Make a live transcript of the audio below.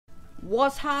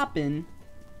What's hoppin'?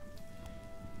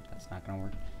 That's not gonna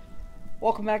work.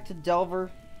 Welcome back to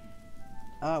Delver.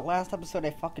 Last episode I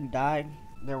fucking died.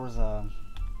 There was a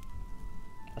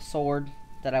sword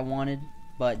that I wanted,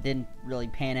 but didn't really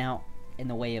pan out in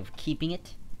the way of keeping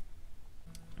it.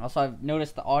 Also, I've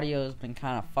noticed the audio has been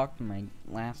kind of fucked in my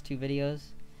last two videos.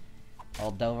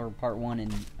 All Delver Part 1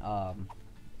 and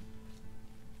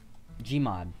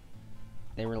Gmod.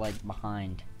 They were like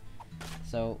behind.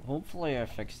 So hopefully I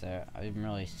fix that. I didn't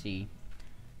really see.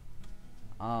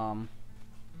 Yeah.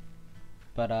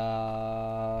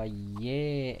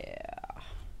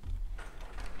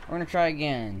 We're gonna try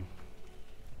again.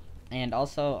 And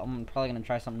also, I'm probably gonna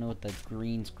try something new with the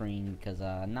green screen, because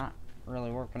not really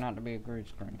working out to be a green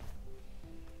screen.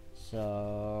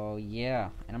 So yeah,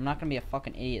 and I'm not gonna be a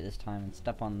fucking idiot this time and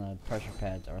step on the pressure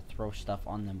pads or throw stuff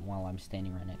on them while I'm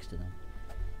standing right next to them.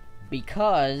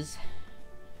 Because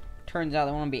turns out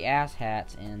they want to be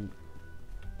asshats, and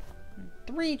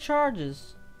 3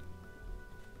 charges.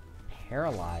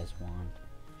 Paralyzed wand.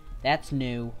 That's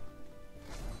new.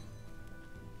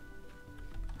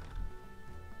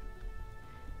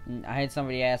 And I had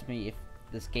somebody ask me if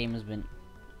this game has been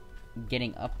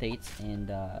getting updates,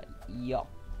 and yup.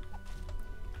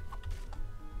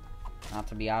 Not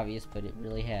to be obvious, but it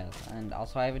really has. And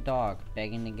also I have a dog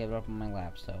begging to get up on my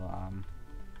lap, so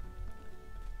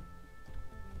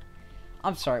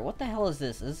I'm sorry, what the hell is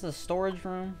this? Is this a storage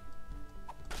room?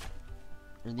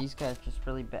 Or are these guys just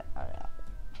really bad?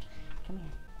 Come here.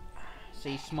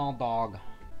 Say small dog.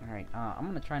 Alright, I'm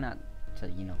gonna try not to,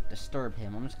 disturb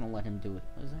him. I'm just gonna let him do it.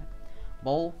 What is that?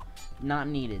 Bowl? Not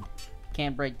needed.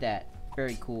 Can't break that.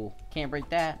 Very cool. Can't break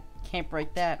that. Can't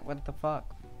break that. What the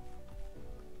fuck?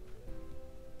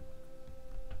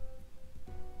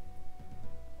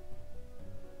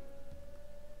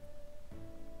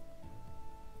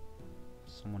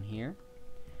 Someone here?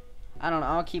 I don't know.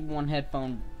 I'll keep one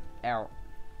headphone out,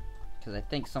 because I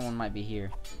think someone might be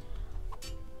here.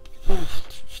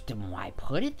 Then why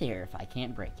put it there if I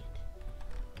can't break it?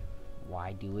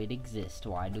 Why do it exist?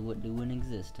 Why do it do an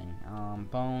existing?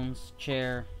 Bones,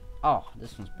 chair. Oh,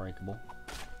 this one's breakable.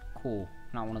 Cool.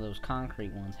 Not one of those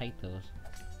concrete ones. Hate those.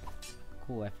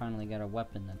 Cool, I finally got a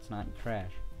weapon that's not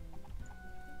trash.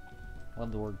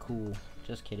 Love the word cool.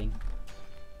 Just kidding.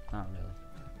 Not really.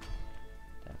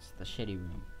 That's the shitty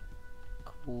room.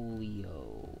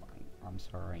 Coolio. I'm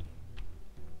sorry.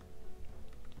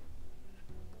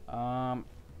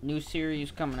 New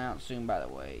series coming out soon, by the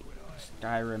way.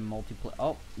 Skyrim multiplayer.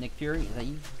 Oh, Nick Fury, is that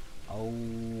you?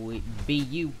 Oh, it be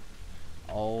you.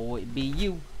 Oh, it be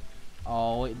you.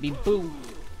 Oh, it be boo.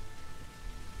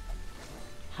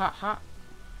 Ha ha.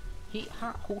 He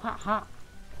ha hoo ha ha.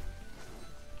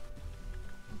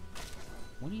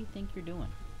 What do you think you're doing?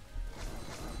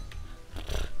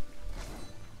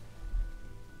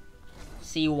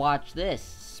 See, watch this.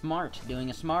 Smart. Doing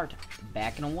a smart.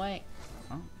 Backing away.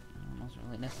 Oh, that wasn't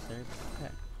really necessary.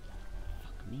 Okay.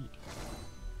 Fuck me.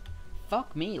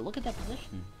 Fuck me. Look at that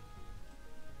position.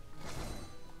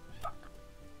 Fuck.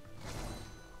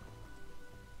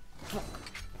 Fuck.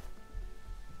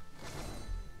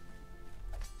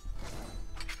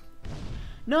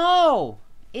 No!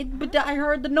 But I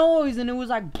heard the noise and it was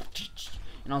like,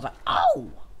 and I was like,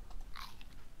 oh!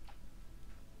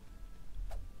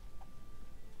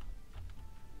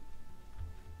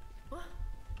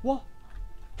 What?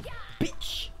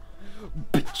 Bitch!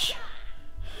 Bitch!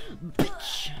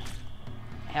 Bitch!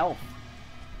 Health.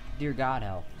 Dear God,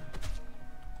 health.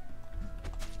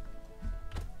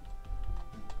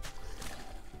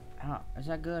 Is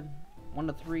that good? 1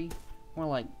 to 3? More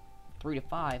like 3 to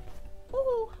 5.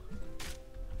 Woo!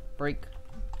 Break.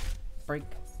 Break.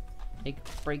 Take.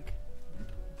 Break.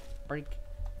 Break.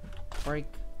 Break.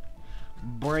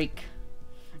 Break.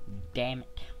 Damn it.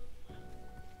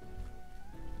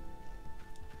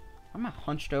 I'm not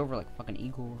hunched over like fucking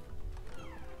eagle.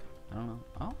 I don't know.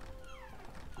 Oh.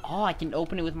 Oh, I can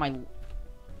open it with my...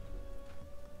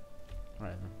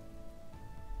 Whatever.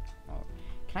 Oh.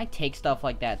 Can I take stuff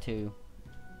like that too?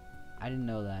 I didn't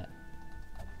know that.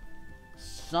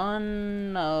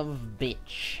 Son of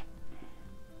bitch.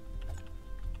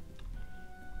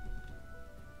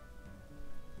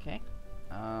 Okay.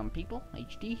 People?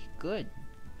 HD? Good.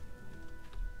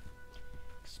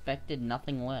 Expected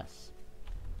nothing less.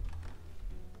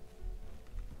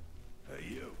 Hey,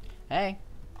 you. Hey.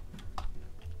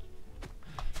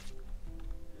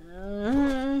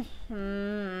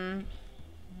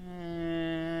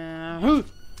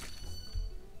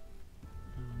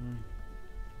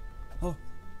 Oh.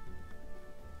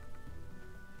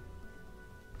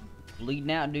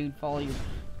 Bleeding out, dude. Follow your...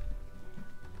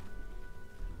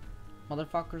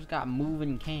 Motherfuckers got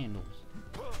moving candles.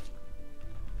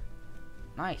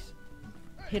 Nice.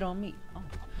 Hit on me. Oh.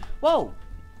 Whoa!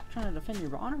 Trying to defend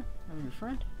your honor of your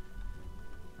friend.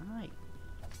 Alright.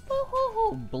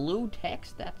 Blue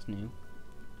text? That's new.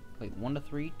 Wait, 1 to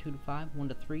 3, 2 to 5, 1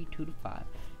 to 3, 2 to 5.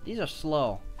 These are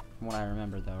slow, from what I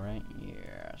remember, though, right?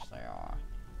 Yes, they are.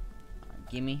 Alright,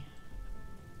 gimme.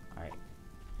 Alright.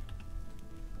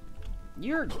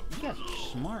 You guys are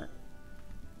smart.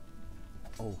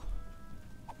 Oh.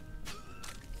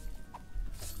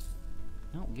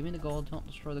 No, give me the gold. Don't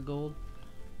destroy the gold.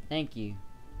 Thank you.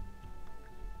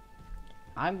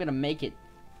 I'm gonna make it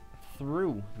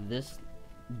through this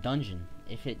dungeon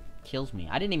if it kills me.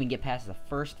 I didn't even get past the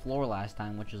first floor last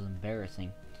time, which is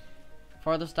embarrassing.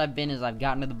 Farthest I've been is I've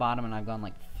gotten to the bottom and I've gone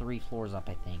like 3 floors up,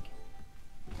 I think.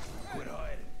 Quit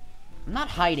hiding. I'm not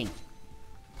hiding.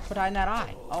 Quit hiding that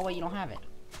eye. Oh wait, you don't have it.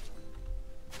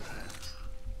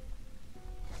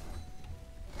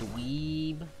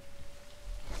 Dweeb.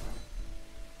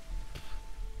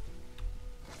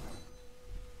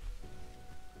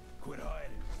 Quit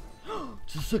hiding.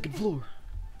 It's the second floor.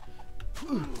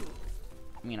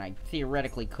 I mean, I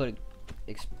theoretically could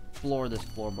explore this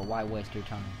floor, but why waste your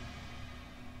time?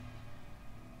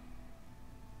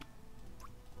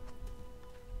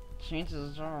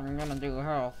 Chances are I'm gonna do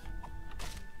health.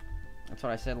 That's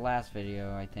what I said last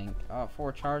video, I think.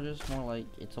 4 charges? More like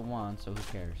it's a 1, so who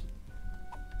cares?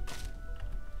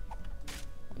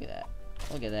 Look at that.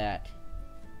 Look at that.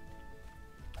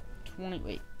 20,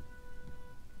 wait.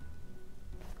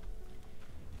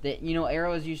 That, you know,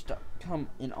 arrows used to come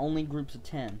in only groups of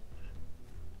 10.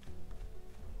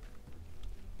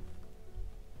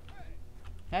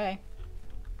 Hey.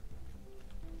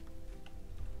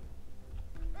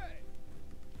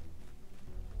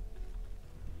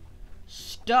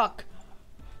 Stuck.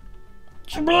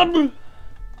 I'm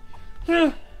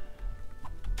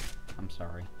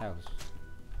sorry. That was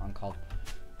uncalled.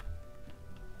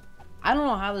 I don't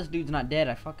know how this dude's not dead.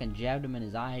 I fucking jabbed him in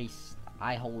his eye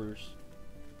holders.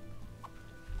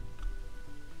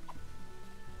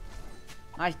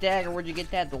 Nice dagger. Where'd you get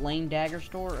that? The Lane Dagger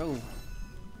store? Oh.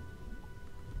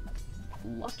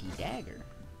 Lucky dagger.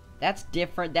 That's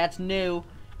different. That's new.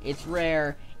 It's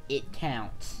rare. It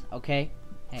counts. Okay?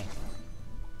 Hey.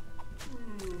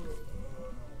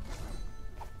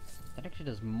 That actually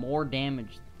does more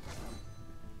damage.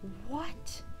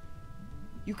 What?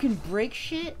 You can break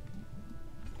shit?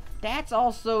 That's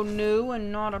also new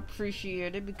and not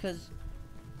appreciated because...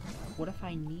 What if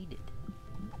I need it?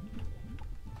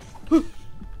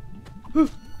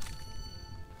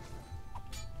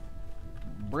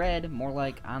 Bread, more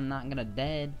like I'm not gonna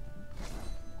dead.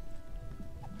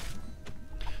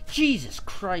 Jesus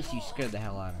Christ, you scared the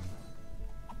hell out of me.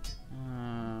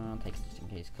 I'll take this in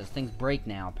case, because things break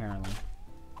now, apparently.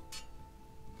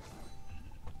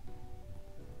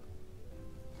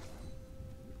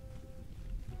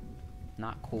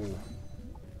 Not cool.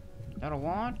 Got a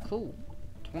wand? Cool.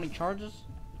 20 charges?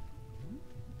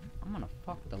 I'm gonna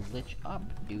fuck the Lich up,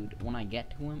 dude, when I get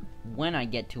to him. When I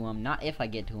get to him, not if I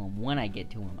get to him, when I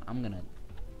get to him, I'm gonna...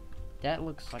 That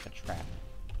looks like a trap.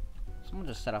 Someone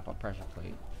just set up a pressure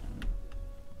plate and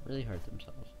really hurt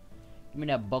themselves. Give me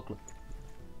that buckler.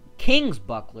 King's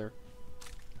buckler?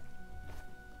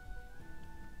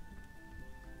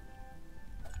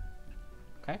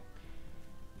 Okay.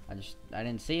 I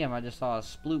didn't see him, I just saw a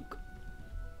splook.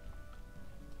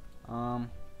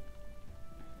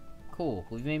 Cool.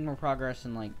 We've made more progress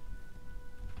in like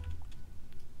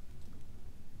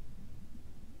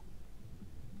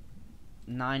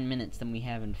 9 minutes than we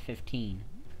have in 15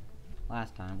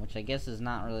 last time, which I guess is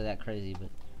not really that crazy,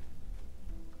 but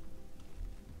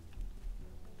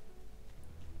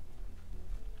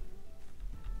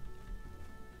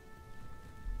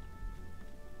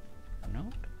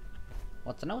note?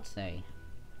 What's the note say?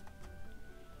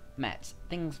 Mats,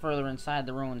 things further inside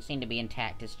the ruins seem to be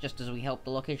intact. It's just as we hope.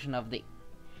 The location of the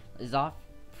is off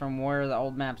from where the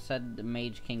old map said the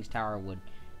Mage King's Tower would,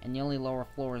 and the only lower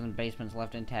floors and basements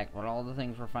left intact, but all the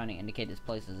things we're finding indicate this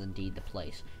place is indeed the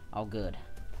place. Oh, good.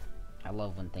 I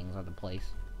love when things are the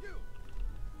place.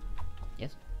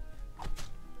 Yes?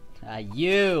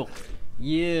 You!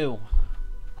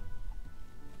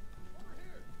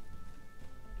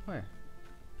 Where?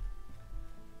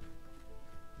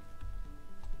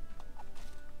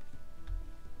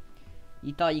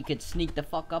 You thought you could sneak the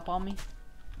fuck up on me?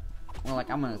 Well,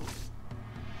 like, I'm gonna...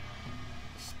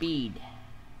 Speed.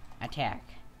 Attack.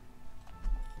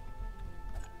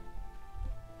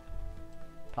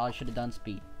 Probably should have done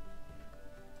speed.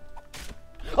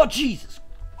 Oh, Jesus!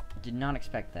 Did not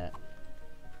expect that.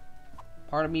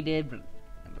 Part of me did, but...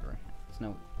 It's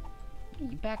no...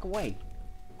 You back away.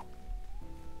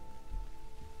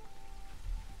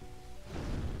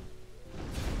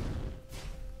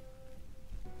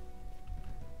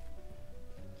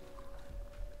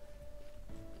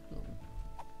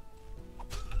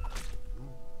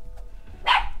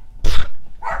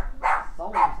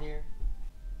 Someone's here.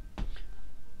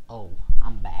 Oh,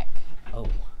 I'm back. Oh.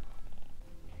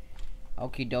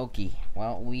 Okie dokie.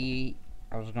 Well,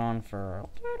 I was gone for a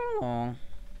little long.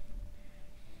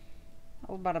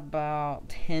 About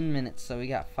 10 minutes, so we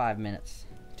got 5 minutes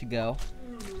to go.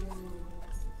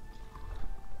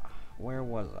 Where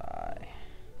was I?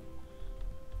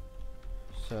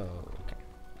 So, okay.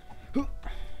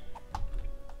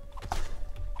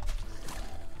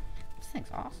 This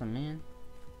thing's awesome, man.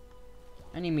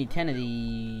 I need me 10 of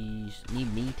these.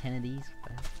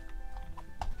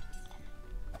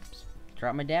 Oops.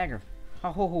 Drop my dagger.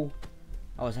 Oh,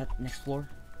 is that next floor?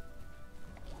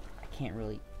 I can't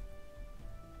really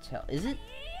tell. Is it?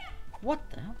 What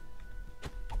the hell?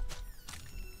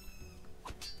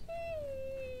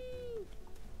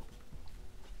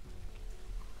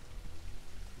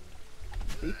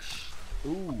 Bitch.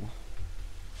 Ooh.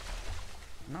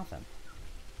 Nothing.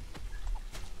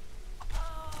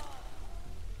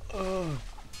 Ugh.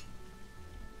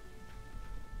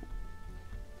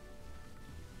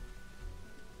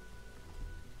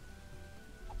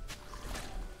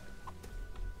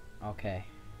 Okay.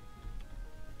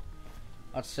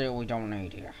 Let's see what we don't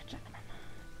need here, gentlemen.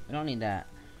 We don't need that.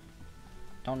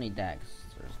 Don't need that, because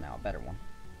there's now a better one.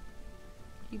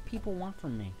 What do you people want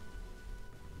from me?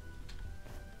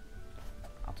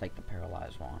 I'll take the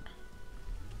paralyzed wand.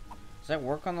 Does that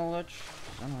work on the lich?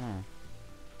 I don't know.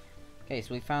 Okay,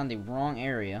 so we found the wrong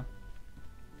area.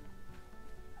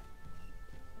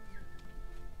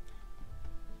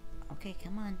 Okay,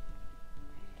 come on.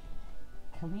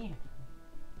 Come here.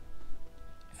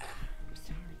 I'm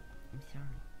sorry. I'm sorry.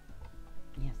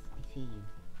 Yes, I see you.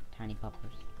 Tiny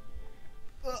puppers.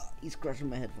 Ugh, he's crushing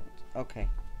my headphones. Okay.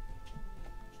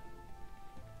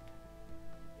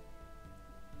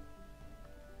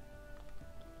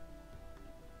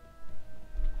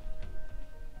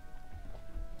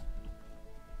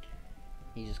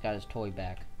 He just got his toy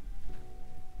back.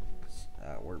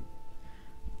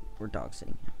 We're dog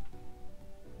sitting him.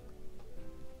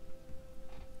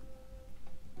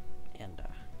 And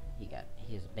he got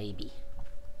his baby.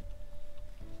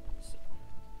 So,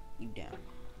 you down.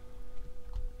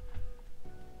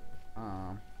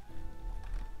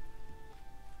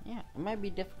 Yeah, it might be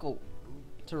difficult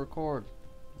to record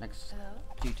next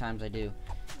few times I do.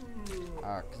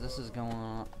 Cause this is going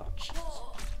on, oh jeez,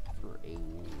 for a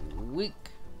week.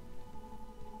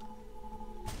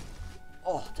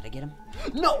 Oh, did I get him?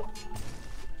 No!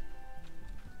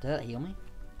 Did that heal me?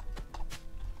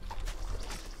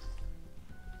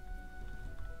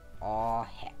 Aw,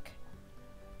 heck.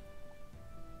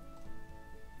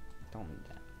 Don't need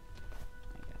that,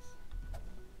 I guess.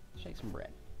 Shake some bread.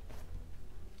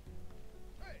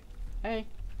 Hey.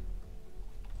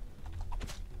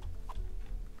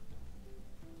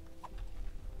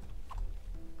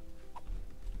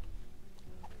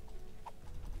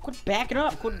 Quit backing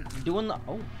up. Quit doing the...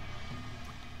 Oh.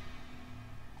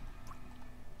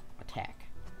 Attack.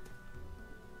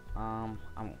 I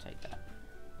won't take that.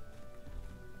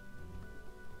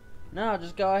 No,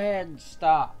 just go ahead and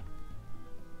stop.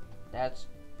 That's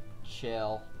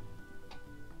chill.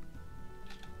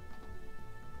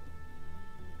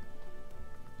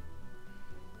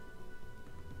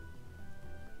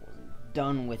 Wasn't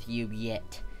done with you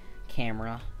yet,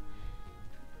 camera.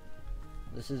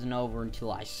 This isn't over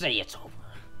until I say it's over.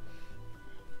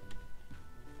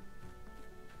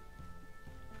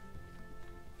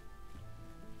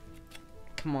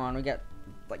 Come on, we got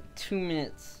like 2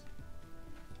 minutes.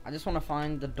 I just want to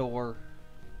find the door.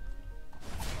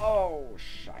 Oh,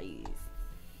 shite.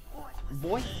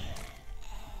 Boy.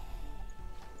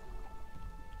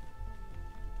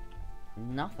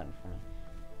 Nothing for me.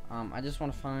 I just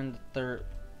want to find the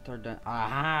third.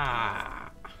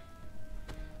 Aha!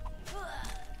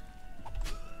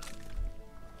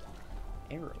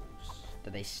 Arrows. Do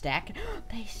they stack?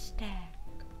 They stack.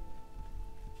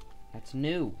 That's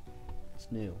new.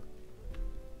 It's new.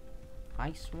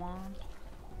 Ice wand.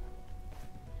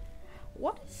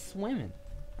 What is swimming?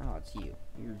 Oh, it's you.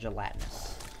 You're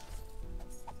gelatinous.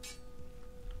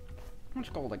 How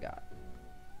much gold I got?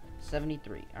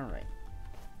 73. Alright.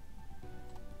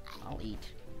 I'll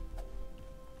eat.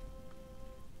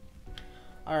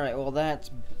 Alright, well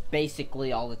that's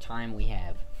basically all the time we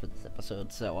have for this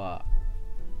episode, so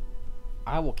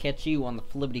I will catch you on the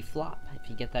flippity flop. If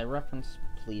you get that reference,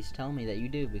 please tell me that you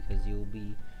do, because you'll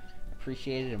be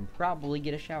appreciated and probably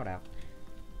get a shout out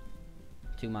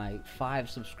to my 5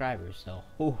 subscribers. So,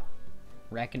 whew,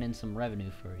 reckoning some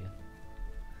revenue for you.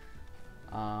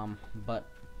 But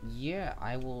yeah,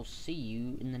 I will see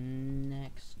you in the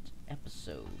next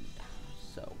episode.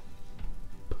 So,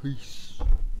 peace.